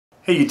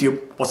Hey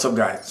YouTube, what's up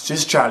guys?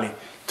 This is Charlie.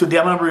 Today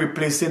I'm going to be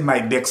replacing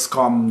my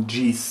Dexcom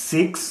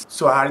G6.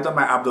 So I had it on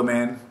my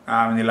abdomen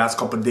in the last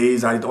couple of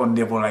days. I had it on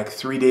there for like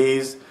 3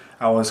 days.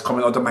 I was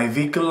coming out of my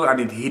vehicle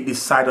and it hit the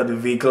side of the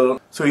vehicle.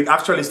 So it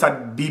actually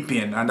started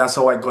beeping, and that's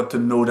how I got to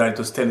know that it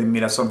was telling me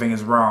that something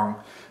is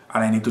wrong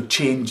and I need to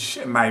change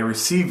my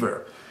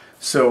receiver.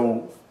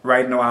 So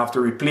right now I have to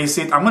replace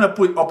it. I'm going to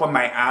put it up on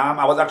my arm.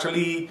 I was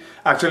actually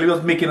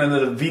was making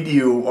another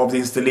video of the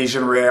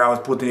installation where I was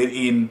putting it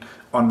in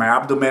on my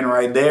abdomen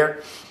right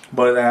there,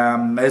 but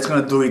I'm just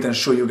gonna do it and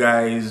show you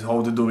guys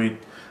how to do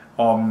it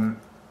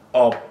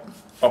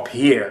up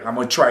here. I'm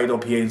gonna try it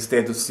up here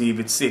instead to see if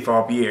it's safer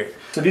up here.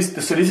 So this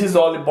is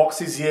all the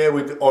boxes here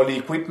with all the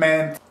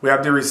equipment. We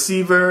have the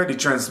receiver, the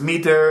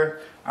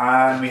transmitter,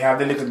 and we have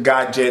the little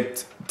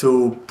gadget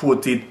to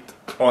put it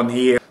on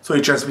here so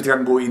the transmitter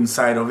can go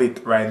inside of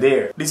it right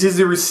there. This is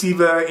the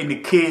receiver in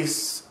the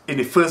case, in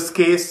the first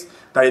case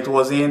that it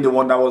was in, the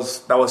one that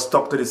was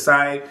stuck to the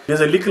side. There's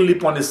a little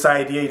lip on the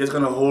side here. You're just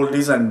gonna hold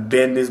this and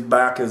bend this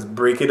back and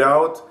break it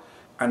out,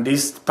 and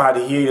this part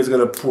here, you're just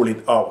gonna pull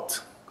it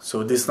out.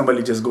 So this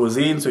normally just goes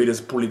in, so you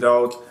just pull it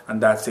out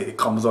and that's it. It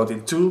comes out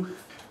in two.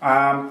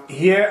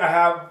 Here I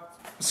have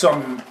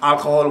some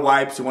alcohol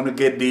wipes. You want to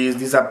get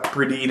these are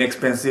pretty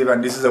inexpensive,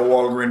 and this is a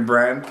Walgreens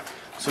brand,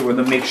 so we're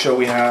gonna make sure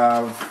we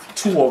have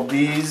 2 of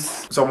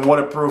these. Some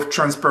waterproof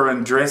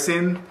transparent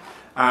dressing.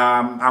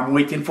 I'm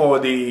waiting for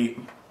the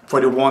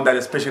one that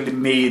is specially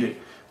made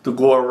to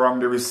go around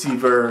the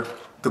receiver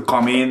to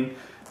come in.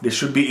 They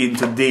should be in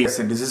today.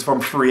 And this is from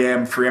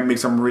 3M. 3M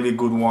makes some really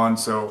good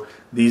ones, so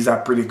these are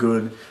pretty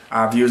good.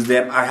 I've used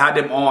them. I had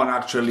them on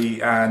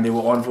actually, and they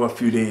were on for a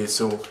few days,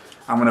 so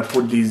I'm gonna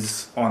put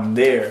these on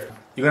there.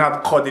 You're gonna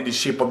have to cut it the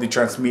shape of the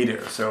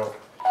transmitter. So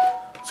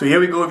here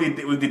we go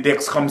with the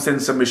Dexcom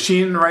sensor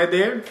machine right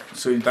there.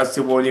 So that's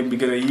the one we're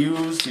gonna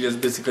use. You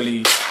just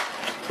basically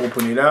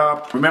open it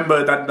up.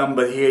 Remember that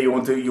number here, you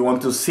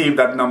want to save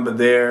that number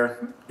there.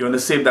 You want to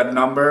save that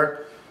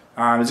number.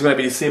 It's going to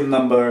be the same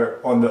number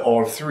on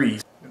all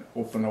 3.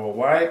 Open our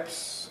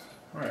wipes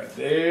right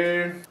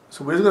there.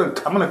 So I'm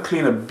gonna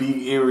clean a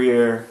big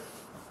area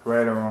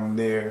right around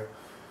there.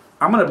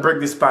 I'm gonna break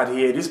this part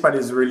here. This part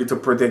is really to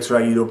protect,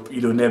 right? You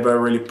don't never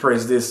really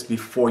press this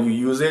before you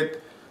use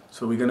it.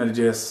 So we're gonna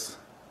just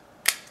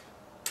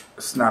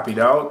snap it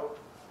out.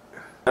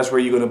 That's where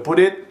you're gonna put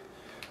it.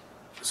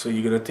 So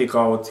you're gonna take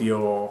out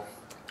your,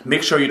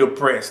 make sure you don't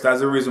press. That's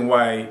the reason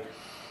why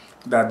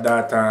that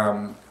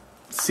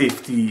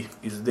safety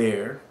is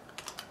there.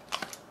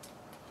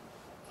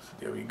 So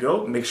there we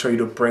go. Make sure you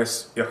don't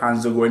press. Your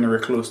hands don't go anywhere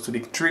close to the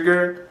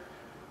trigger.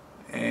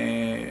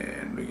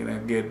 And we're gonna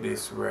get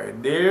this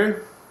right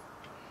there.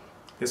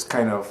 Just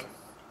kind of,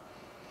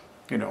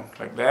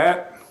 like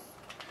that.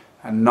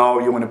 And now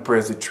you wanna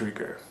press the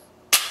trigger.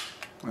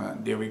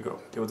 There we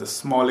go. There was a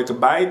small little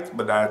bite,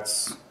 but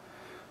that's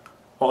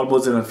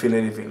almost didn't feel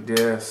anything.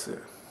 Just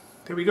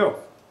there we go.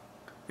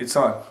 It's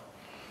on.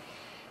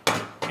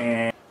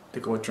 And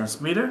take our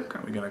transmitter,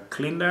 and we're gonna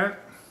clean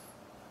that.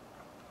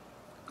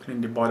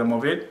 Clean the bottom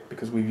of it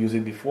because we've used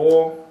it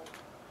before.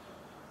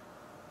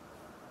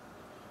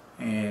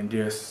 And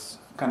just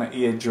kind of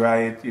air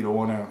dry it. You don't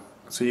wanna.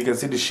 So you can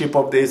see the shape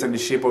of this and the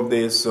shape of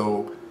this.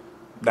 So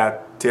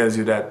that tells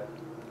you that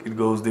it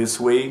goes this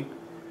way.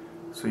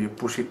 So you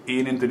push it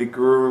into the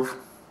groove.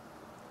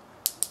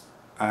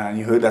 And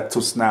you heard that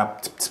 2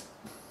 snap,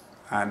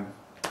 and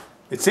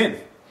it's in.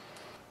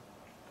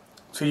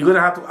 So you're gonna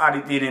have to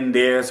add it in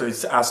there. So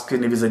it's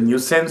asking if it's a new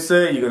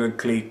sensor. You're gonna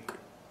click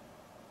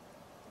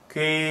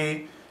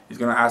OK. It's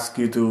gonna ask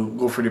you to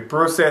go through the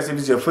process. If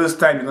it's your first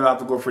time, you're gonna have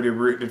to go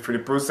through the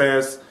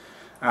process.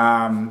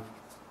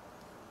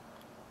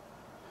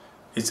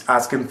 It's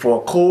asking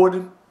for a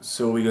code.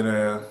 So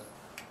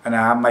and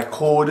I have my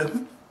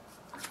code.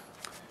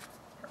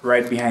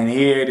 Right behind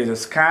here, there's a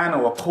scan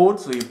or a code,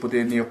 so you put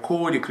in your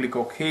code, you click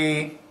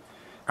OK,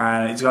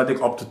 and it's gonna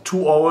take up to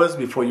 2 hours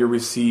before you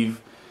receive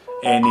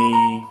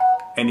any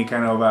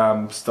kind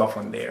of stuff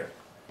on there.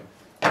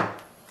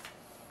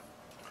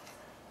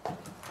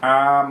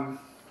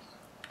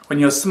 When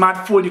your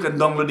smartphone, you can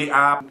download the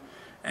app.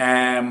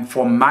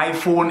 For my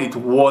phone, it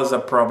was a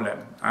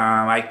problem.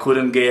 I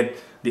couldn't get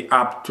the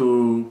app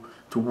to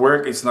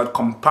work. It's not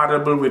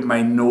compatible with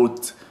my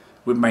Note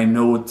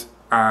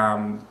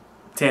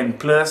 10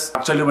 Plus.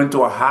 Actually went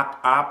to a hack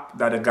app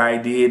that a guy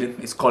did.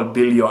 It's called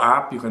Build Your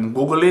App. You can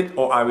Google it,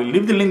 or I will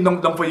leave the link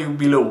down for you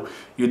below.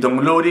 You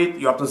download it,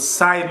 you have to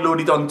side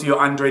load it onto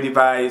your Android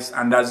device,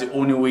 and that's the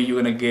only way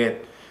you're gonna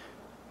get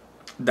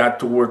that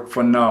to work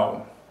for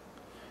now.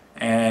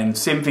 And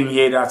same thing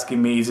here, it's asking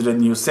me, is it a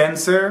new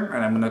sensor?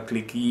 And I'm gonna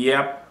click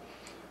yep.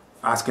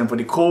 Asking for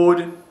the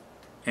code,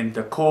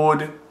 enter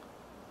code.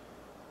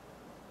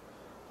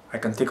 I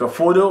can take a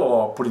photo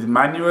or put it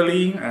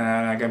manually,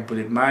 and I can put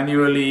it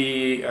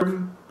manually.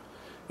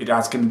 It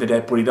asking did I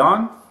put it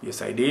on?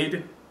 Yes, I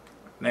did.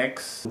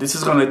 Next. This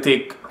is gonna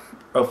take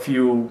a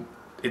few.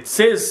 It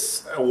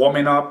says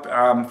warming up,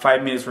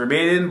 5 minutes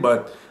remaining,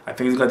 but I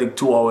think it's gonna take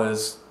 2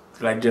 hours,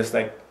 just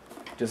like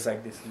this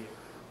here.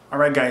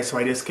 Alright guys, so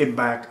I just came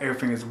back,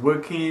 everything is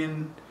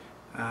working.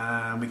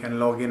 We can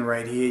log in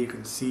right here, you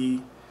can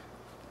see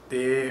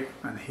there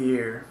and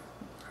here.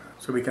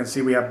 So we can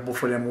see we have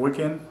both of them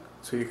working.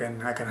 So I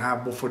can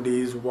have both of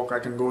these work. I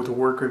can go to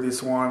work with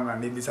this one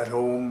and leave this at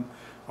home,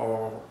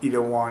 or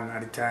either one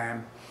at a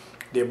time.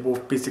 They're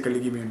both basically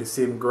giving you the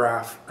same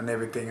graph and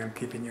everything and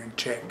keeping you in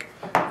check.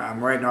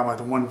 Right now I'm at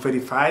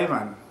 135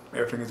 and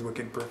everything is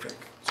working perfect.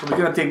 So we're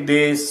gonna take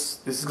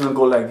this is gonna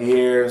go like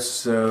here,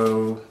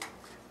 so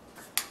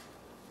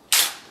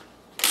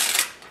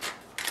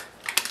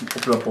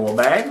open up our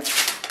bag.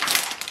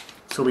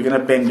 So we're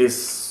gonna bend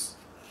this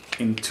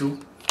in two,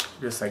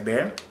 just like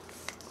that.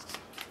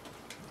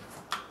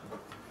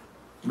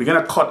 We're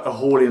gonna cut a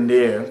hole in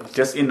there,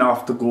 just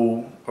enough to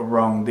go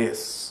around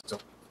this. So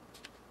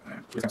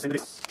we're gonna take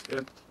this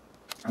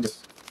and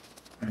just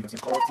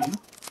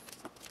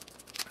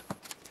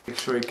make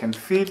sure it can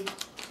fit,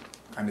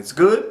 and it's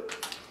good.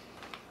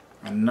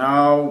 And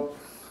now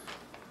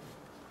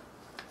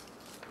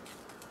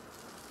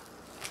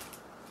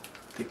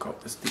take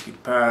off the sticky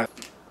pad.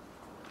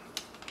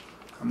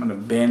 I'm gonna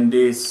bend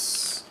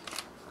this.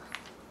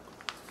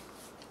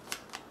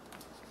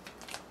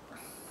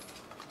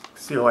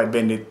 See how I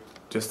bend it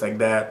just like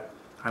that?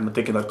 I'm gonna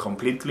take it out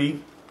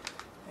completely,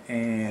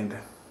 and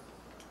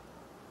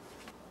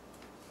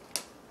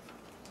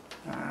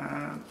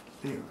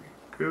there we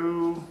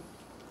go.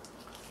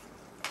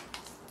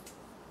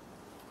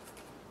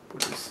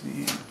 Put this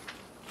in.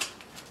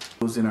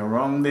 Goes in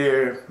around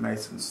there,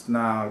 nice and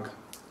snug.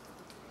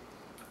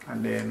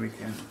 And then we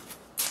can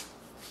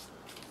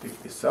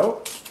take this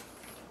out.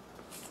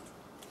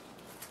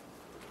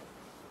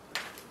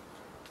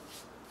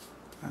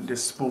 And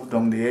just smooth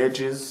down the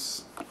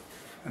edges.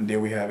 And there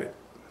we have it.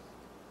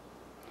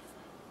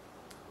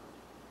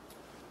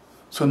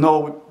 So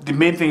now the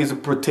main thing is to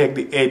protect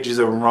the edges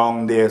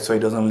around there so it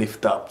doesn't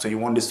lift up. So you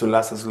want this to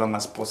last as long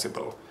as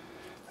possible.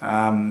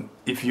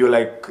 If you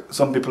like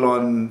some people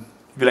and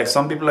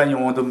you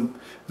want to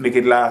make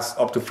it last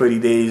up to 30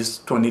 days,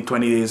 20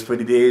 days,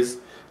 30 days,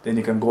 then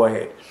you can go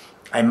ahead.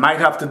 I might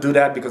have to do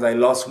that because I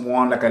lost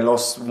one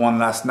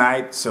last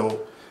night,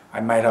 so I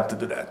might have to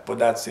do that, but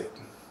that's it.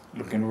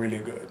 Looking really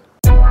good.